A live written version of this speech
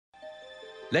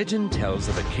Legend tells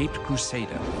of a caped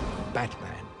crusader,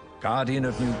 Batman, guardian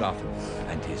of New Gotham,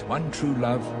 and his one true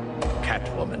love,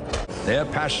 Catwoman. Their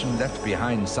passion left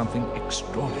behind something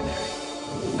extraordinary.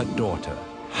 A daughter,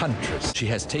 Huntress. She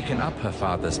has taken up her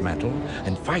father's mantle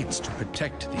and fights to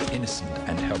protect the innocent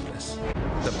and helpless.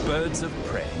 The Birds of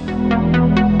Prey.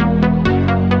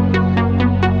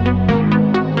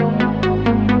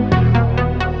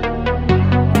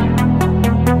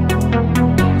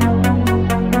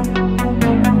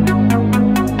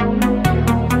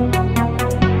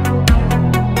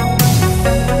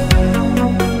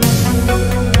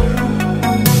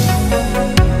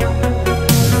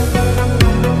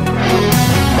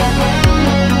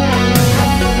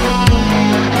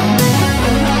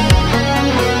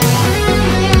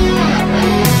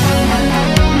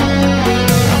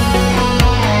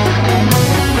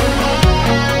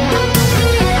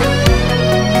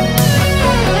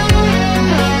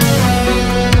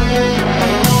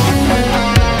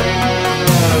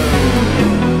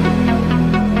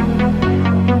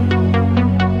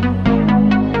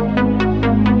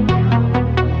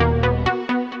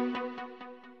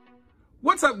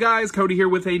 What's up guys, Cody here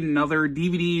with another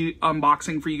DVD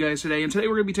unboxing for you guys today, and today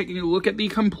we're going to be taking a look at the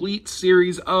complete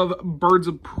series of Birds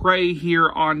of Prey here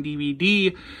on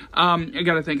DVD. I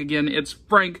gotta thank again, it's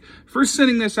Frank for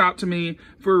sending this out to me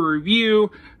for a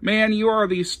review. Man, you are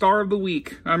the star of the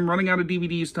week. I'm running out of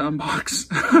DVDs to unbox.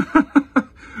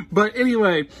 But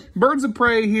anyway, Birds of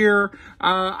Prey here.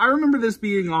 I remember this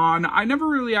being on. I never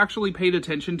really actually paid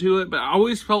attention to it, but I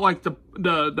always felt like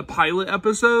the pilot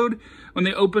episode, when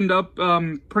they opened up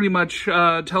pretty much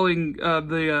telling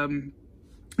the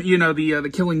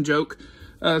Killing Joke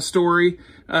story,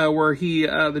 where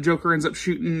the Joker ends up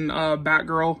shooting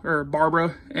Batgirl, or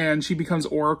Barbara, and she becomes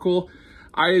Oracle.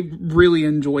 I really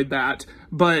enjoyed that.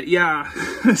 But yeah,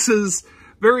 this is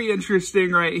very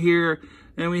interesting right here.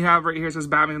 And we have right here, it says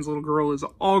Batman's little girl is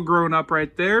all grown up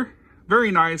right there.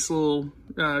 Very nice little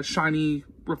shiny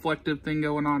reflective thing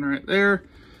going on right there.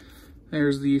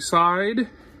 There's the side.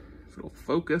 If it'll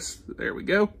focus, there we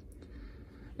go.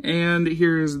 And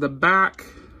here's the back.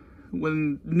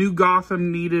 When New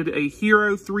Gotham needed a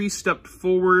hero, 3 stepped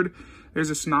forward. There's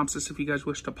a synopsis if you guys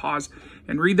wish to pause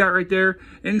and read that right there.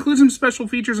 It includes some special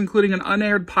features, including an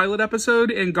unaired pilot episode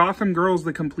and Gotham Girls,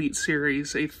 the complete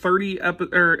series. All 30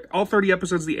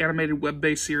 episodes of the animated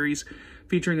web-based series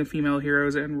featuring the female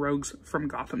heroes and rogues from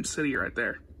Gotham City right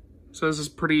there. So this is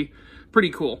pretty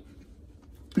cool.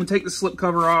 I'm gonna take the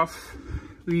slipcover off.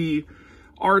 The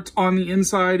art on the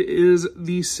inside is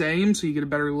the same, so you get a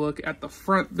better look at the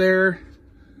front there.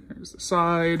 There's the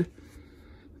side,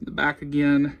 the back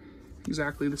again.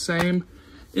 Exactly the same.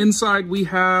 Inside we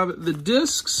have the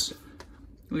discs.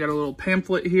 We got a little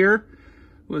pamphlet here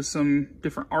with some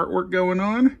different artwork going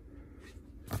on.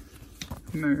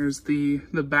 And there's the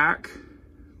back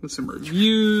with some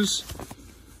reviews.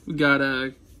 We got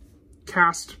a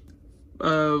cast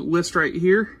list right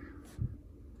here.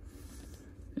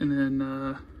 And then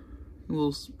a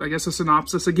little, I guess, a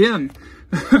synopsis again.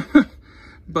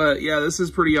 But yeah, this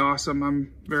is pretty awesome.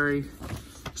 I'm very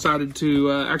excited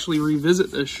to actually revisit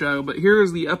this show. But here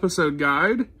is the episode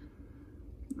guide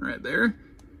right there.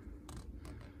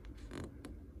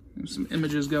 There's some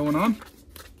images going on.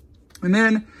 And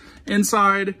then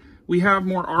inside we have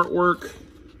more artwork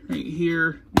right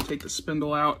here. I'll take the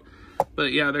spindle out.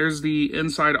 But yeah, there's the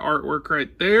inside artwork right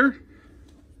there.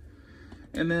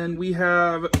 And then we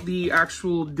have the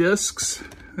actual discs.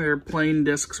 They're plain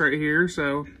discs right here.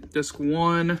 So disc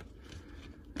 1,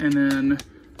 and then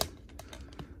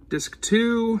disc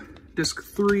 2, disc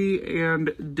 3,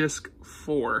 and disc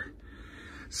 4.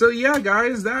 So yeah,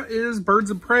 guys, that is Birds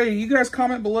of Prey. You guys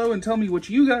comment below and tell me what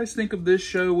you guys think of this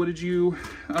show. What did you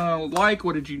like?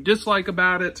 What did you dislike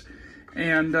about it?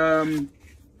 And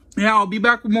yeah, I'll be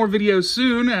back with more videos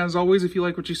soon. As always, if you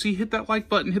like what you see, hit that like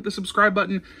button, hit the subscribe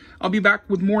button. I'll be back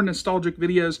with more nostalgic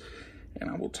videos, and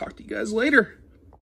I will talk to you guys later.